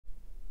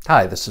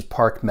Hi, this is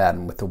Parke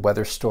Madden with the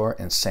Weather Store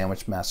in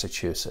Sandwich,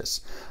 Massachusetts.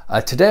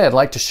 Today I'd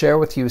like to share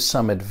with you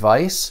some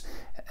advice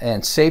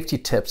and safety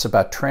tips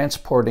about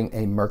transporting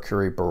a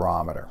mercury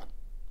barometer.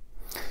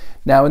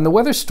 Now in the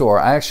Weather Store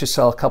I actually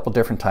sell a couple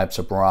different types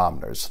of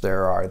barometers.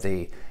 There are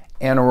the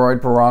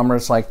aneroid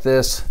barometers like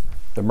this,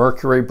 the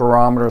mercury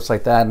barometers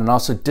like that, and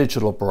also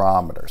digital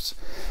barometers.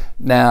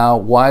 Now,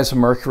 why does a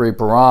mercury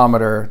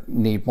barometer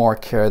need more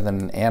care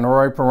than an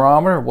aneroid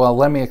barometer? Well,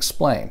 let me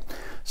explain.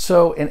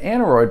 So an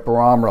aneroid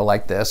barometer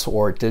like this,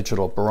 or a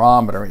digital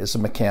barometer, is a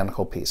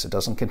mechanical piece. It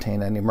doesn't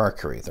contain any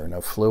mercury. There are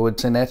no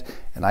fluids in it,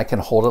 and I can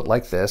hold it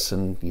like this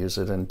and use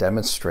it and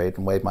demonstrate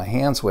and wave my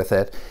hands with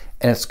it,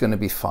 and it's going to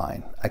be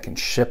fine. I can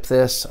ship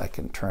this, I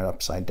can turn it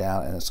upside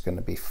down, and it's going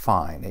to be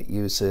fine. It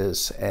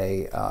uses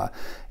a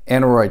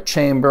aneroid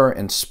chamber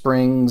and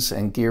springs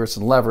and gears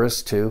and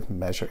levers to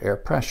measure air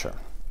pressure.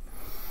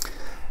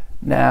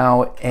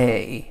 Now,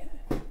 a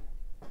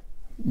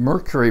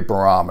mercury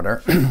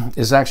barometer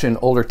is actually an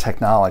older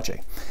technology,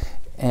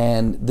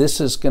 and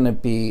this is going to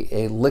be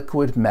a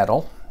liquid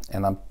metal,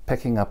 and I'm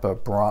picking up a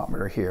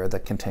barometer here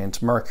that contains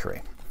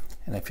mercury,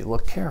 and if you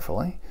look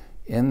carefully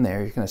in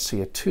there, you're going to see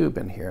a tube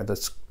in here and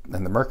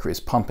the mercury is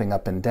pumping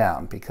up and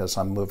down because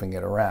I'm moving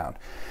it around.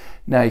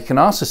 Now you can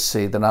also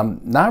see that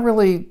I'm not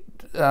really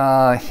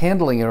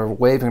handling it or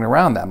waving it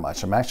around that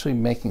much. I'm actually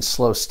making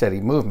slow,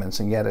 steady movements,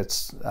 and yet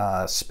it's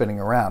spinning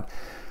around,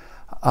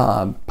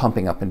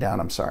 pumping up and down,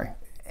 I'm sorry.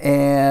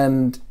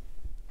 And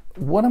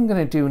what I'm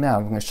going to do now,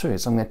 I'm going to show you,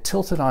 is I'm going to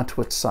tilt it onto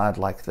its side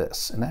like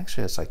this. And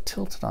actually, as I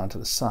tilt it onto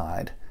the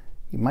side,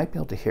 you might be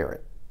able to hear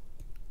it.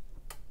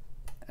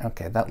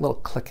 Okay, that little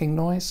clicking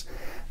noise,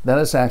 that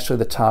is actually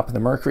the top of the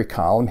mercury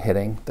column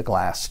hitting the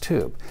glass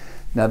tube.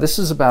 Now this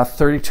is about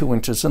 32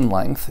 inches in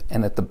length,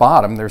 and at the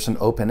bottom there's an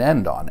open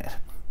end on it.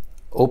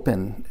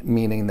 Open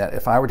meaning that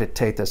if I were to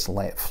take this and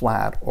lay it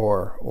flat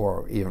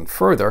or even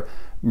further,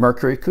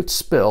 mercury could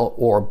spill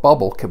or a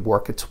bubble could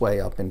work its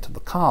way up into the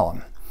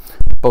column.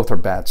 Both are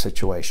bad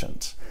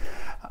situations.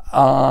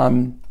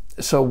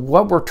 So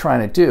what we're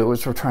trying to do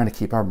is we're trying to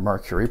keep our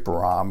mercury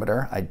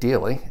barometer,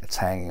 ideally it's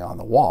hanging on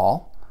the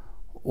wall,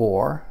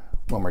 or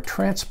when we're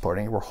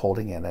transporting it, we're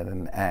holding it at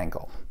an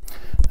angle.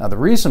 Now the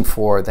reason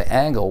for the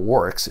angle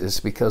works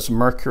is because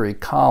mercury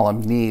column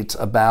needs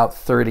about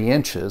 30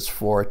 inches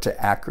for it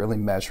to accurately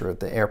measure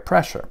the air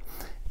pressure,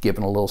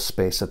 given a little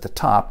space at the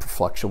top for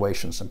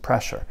fluctuations in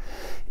pressure.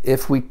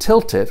 If we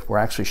tilt it, we're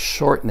actually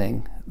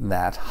shortening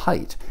that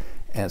height,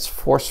 and it's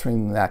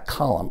forcing that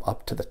column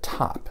up to the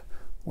top.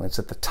 When it's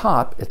at the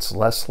top, it's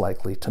less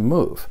likely to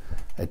move.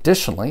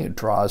 Additionally, it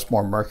draws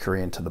more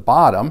mercury into the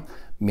bottom,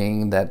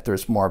 meaning that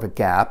there's more of a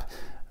gap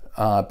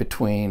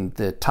between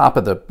the top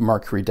of the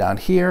mercury down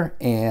here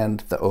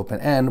and the open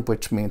end,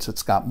 which means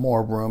it's got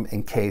more room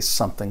in case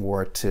something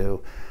were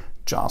to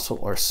jostle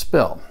or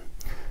spill.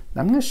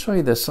 Now I'm going to show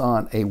you this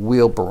on a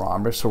wheel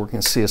barometer so we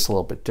can see this a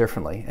little bit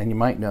differently. And you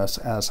might notice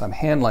as I'm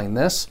handling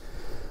this,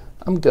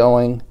 I'm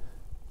going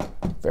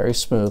very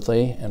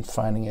smoothly and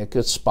finding a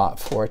good spot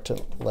for it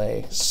to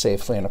lay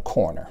safely in a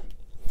corner.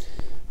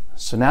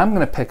 So now I'm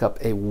going to pick up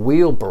a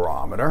wheel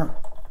barometer.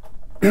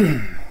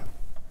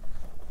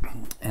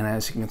 And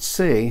as you can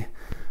see,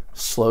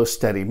 slow,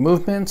 steady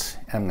movements.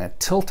 I'm going to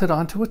tilt it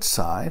onto its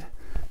side,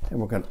 and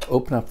we're going to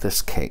open up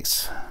this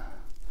case.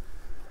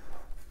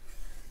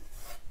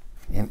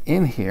 And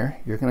in here,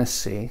 you're going to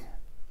see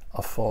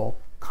a full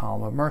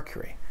column of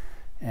mercury.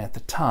 And at the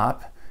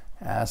top,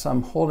 as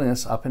I'm holding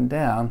this up and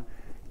down,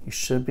 you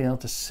should be able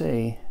to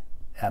see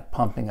that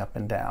pumping up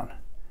and down.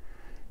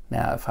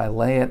 Now, if I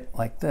lay it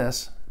like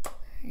this,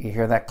 you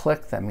hear that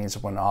click? That means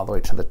it went all the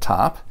way to the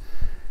top.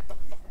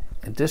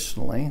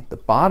 Additionally, the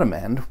bottom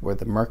end, where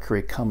the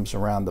mercury comes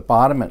around the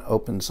bottom and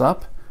opens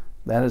up,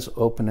 that is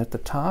open at the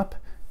top,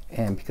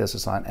 and because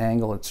it's on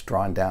angle, it's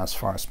drawn down as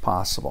far as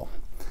possible.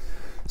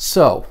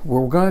 So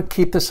we're going to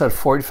keep this at a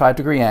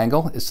 45-degree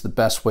angle. It's the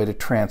best way to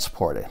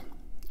transport it.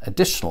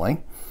 Additionally,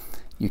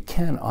 you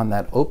can, on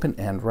that open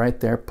end right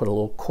there, put a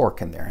little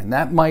cork in there, and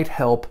that might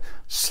help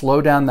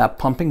slow down that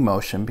pumping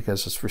motion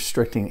because it's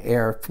restricting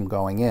air from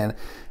going in,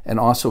 and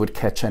also would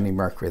catch any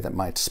mercury that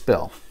might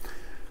spill.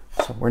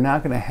 So we're now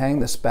going to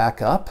hang this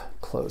back up,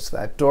 close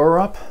that door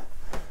up,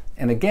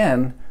 and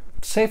again,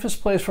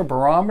 safest place for a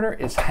barometer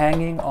is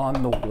hanging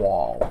on the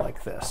wall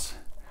like this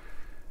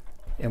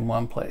in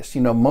one place.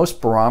 You know,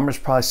 most barometers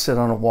probably sit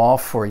on a wall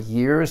for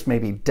years,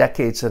 maybe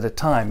decades at a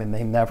time, and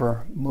they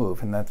never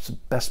move, and that's the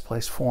best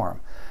place for them.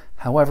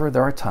 However,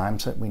 there are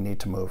times that we need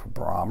to move a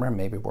barometer.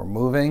 Maybe we're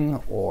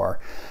moving or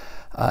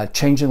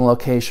changing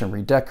location,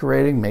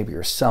 redecorating, maybe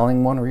you're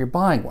selling one or you're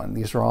buying one.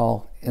 These are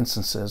all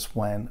instances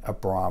when a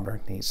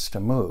barometer needs to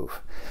move.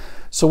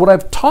 So what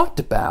I've talked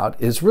about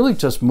is really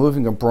just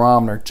moving a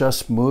barometer,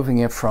 just moving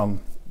it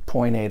from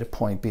point A to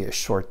point B, a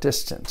short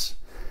distance.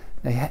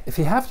 Now, if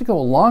you have to go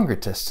a longer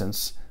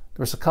distance,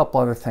 there's a couple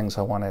other things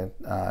I want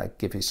to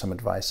give you some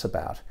advice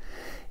about.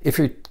 If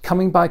you're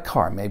coming by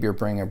car, maybe you're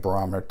bringing a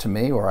barometer to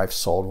me, or I've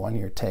sold one,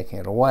 you're taking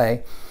it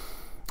away.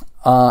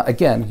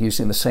 Again,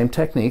 using the same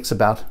techniques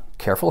about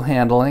careful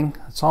handling.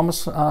 It's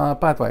almost,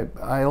 by the way,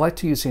 I like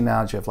to use the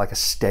analogy of like a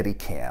steady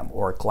cam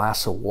or a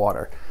glass of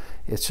water.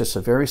 It's just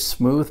a very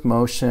smooth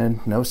motion,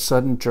 no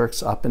sudden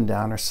jerks up and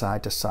down or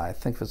side to side.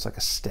 Think of it as like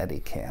a steady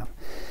cam.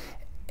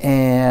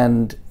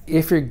 And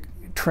if you're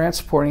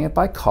transporting it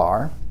by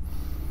car,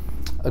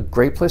 a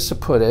great place to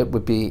put it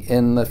would be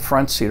in the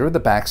front seat or the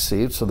back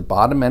seat. So the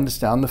bottom end is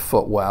down the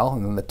footwell,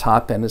 and then the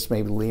top end is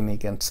maybe leaning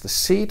against the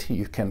seat.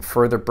 You can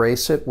further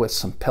brace it with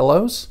some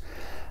pillows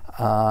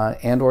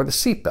and or the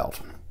seat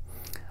belt.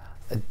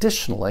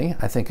 Additionally,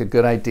 I think a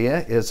good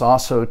idea is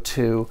also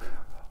to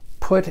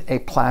put a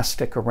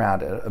plastic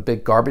around it. A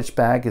big garbage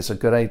bag is a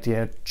good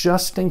idea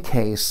just in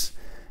case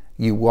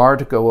you are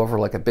to go over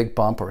like a big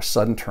bump or a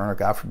sudden turn, or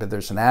God forbid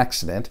there's an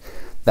accident.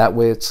 That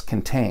way it's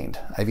contained.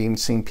 I've even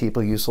seen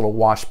people use little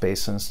wash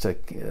basins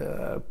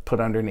to put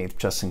underneath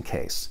just in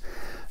case.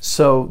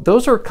 So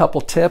those are a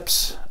couple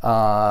tips.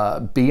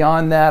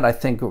 Beyond that, I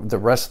think the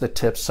rest of the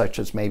tips, such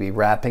as maybe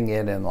wrapping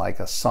it in like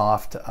a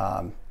soft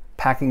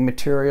packing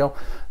material,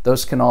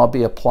 those can all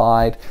be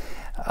applied.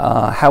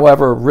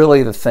 However,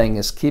 really the thing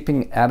is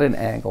keeping at an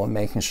angle and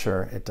making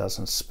sure it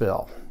doesn't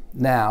spill.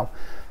 Now,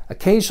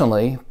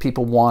 occasionally,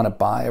 people want to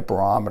buy a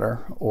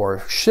barometer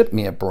or ship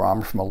me a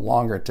barometer from a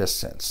longer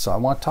distance. So I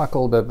want to talk a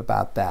little bit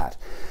about that.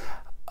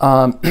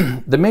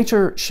 The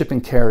major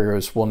shipping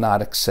carriers will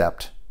not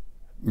accept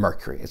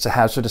mercury. It's a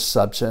hazardous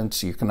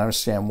substance. You can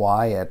understand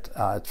why.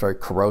 It's very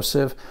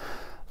corrosive.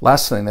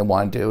 Last thing they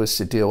want to do is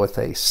to deal with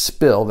a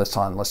spill that's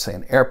on, let's say,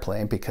 an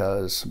airplane,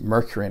 because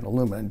mercury and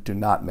aluminum do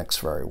not mix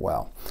very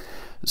well.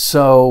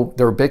 So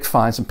there are big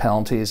fines and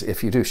penalties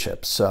if you do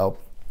ship. So,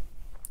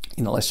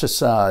 you know, let's just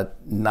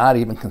not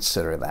even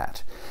consider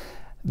that.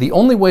 The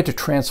only way to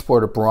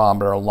transport a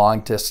barometer a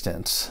long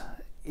distance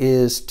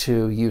is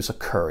to use a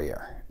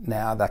courier.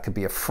 Now, that could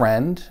be a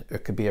friend,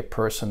 it could be a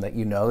person that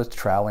you know that's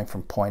traveling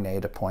from point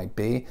A to point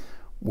B.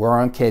 We're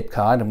on Cape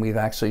Cod, and we've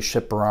actually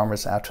shipped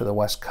barometers out to the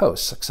West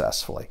Coast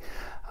successfully.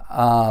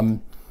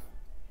 Sometimes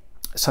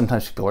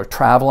people are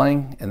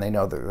traveling and they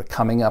know they're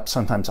coming up.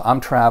 Sometimes I'm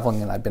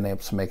traveling and I've been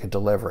able to make a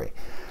delivery.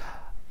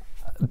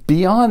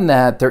 Beyond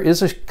that, there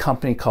is a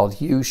company called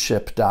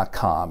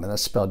uship.com, and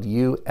that's spelled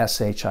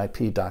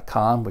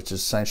uship.com, which is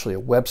essentially a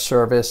web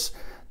service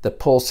that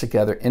pulls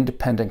together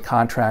independent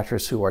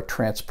contractors who are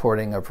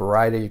transporting a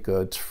variety of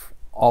goods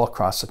all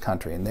across the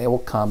country, and they will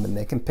come and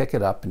they can pick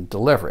it up and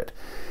deliver it.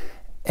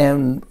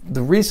 And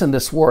the reason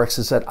this works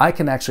is that I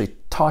can actually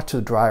talk to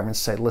the driver and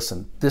say,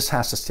 listen, this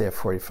has to stay at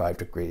 45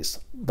 degrees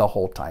the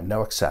whole time,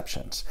 no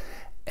exceptions.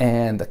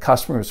 And the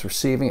customer who's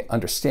receiving it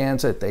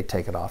understands it. They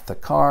take it off the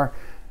car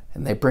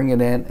and they bring it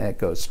in, and it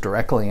goes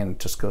directly and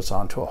just goes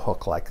onto a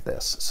hook like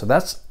this. So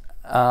that's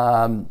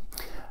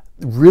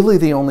really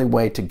the only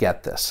way to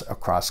get this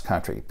across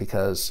country,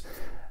 because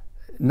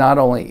not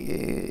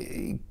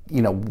only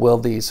will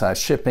these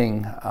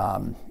shipping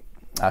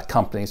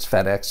companies,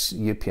 FedEx,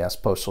 UPS,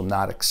 Postal,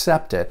 not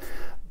accept it,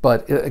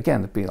 but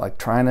again, it'd be like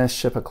trying to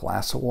ship a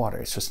glass of water.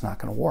 It's just not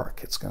going to work.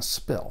 It's going to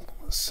spill.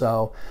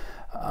 So,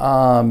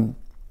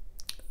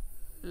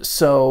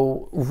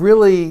 so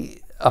really,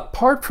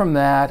 apart from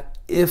that,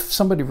 if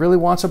somebody really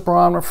wants a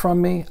barometer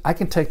from me, I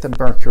can take the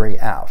mercury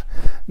out.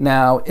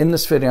 Now, in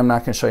this video, I'm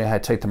not going to show you how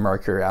to take the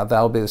mercury out.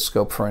 That'll be the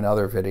scope for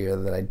another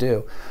video that I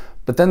do.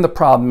 But then the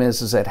problem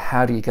is that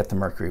how do you get the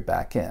mercury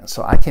back in?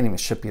 So I can't even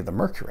ship you the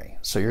mercury.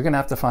 So you're going to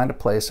have to find a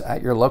place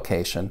at your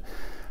location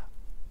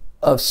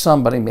of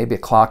somebody, maybe a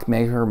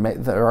clockmaker.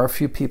 There are a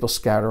few people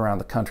scattered around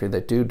the country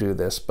that do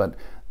this, but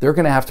they're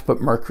going to have to put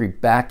mercury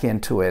back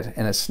into it,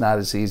 and it's not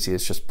as easy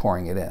as just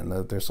pouring it in.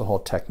 There's a whole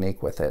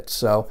technique with it.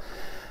 So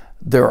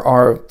there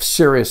are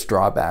serious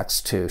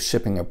drawbacks to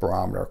shipping a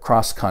barometer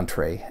across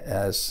country,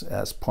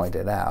 as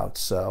pointed out.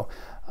 So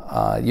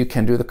you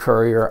can do the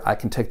courier, I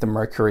can take the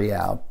mercury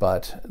out,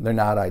 but they're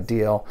not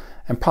ideal.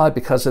 And probably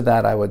because of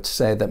that, I would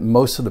say that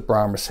most of the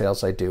barometer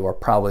sales I do are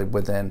probably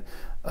within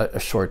a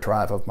short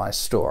drive of my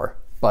store.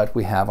 But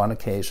we have on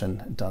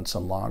occasion done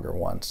some longer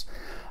ones.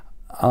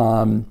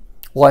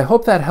 Well, I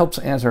hope that helps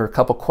answer a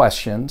couple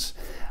questions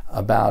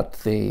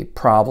about the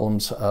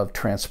problems of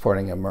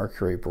transporting a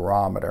mercury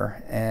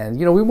barometer. And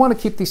we want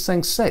to keep these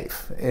things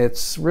safe.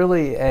 It's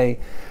really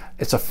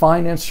it's a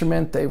fine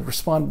instrument. They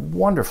respond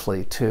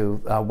wonderfully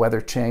to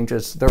weather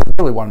changes. They're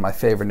really one of my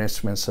favorite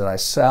instruments that I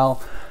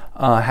sell.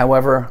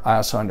 However, I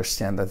also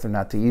understand that they're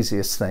not the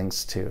easiest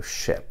things to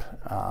ship.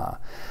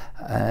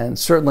 And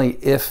certainly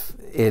if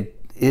it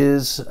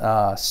is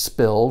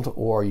spilled,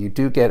 or you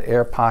do get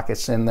air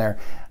pockets in there,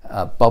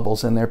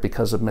 bubbles in there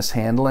because of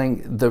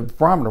mishandling, the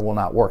barometer will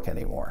not work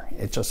anymore.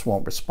 It just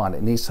won't respond.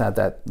 It needs to have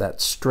that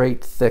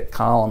straight, thick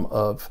column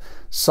of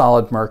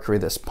solid mercury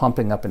that's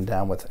pumping up and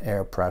down with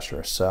air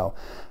pressure. So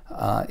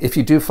if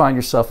you do find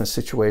yourself in a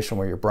situation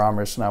where your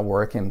barometer is not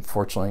working,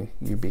 fortunately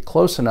you'd be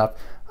close enough,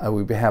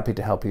 we'd be happy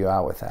to help you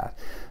out with that.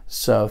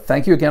 So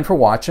thank you again for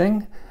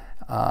watching.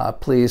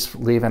 Please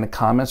leave any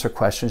comments or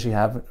questions you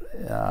have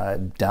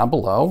down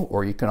below,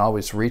 or you can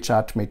always reach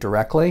out to me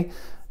directly.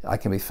 I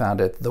can be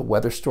found at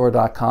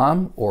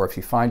theweatherstore.com, or if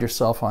you find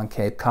yourself on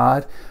Cape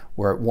Cod,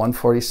 We're at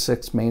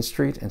 146 Main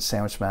Street in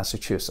Sandwich,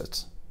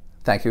 Massachusetts.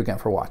 Thank you again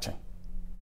for watching.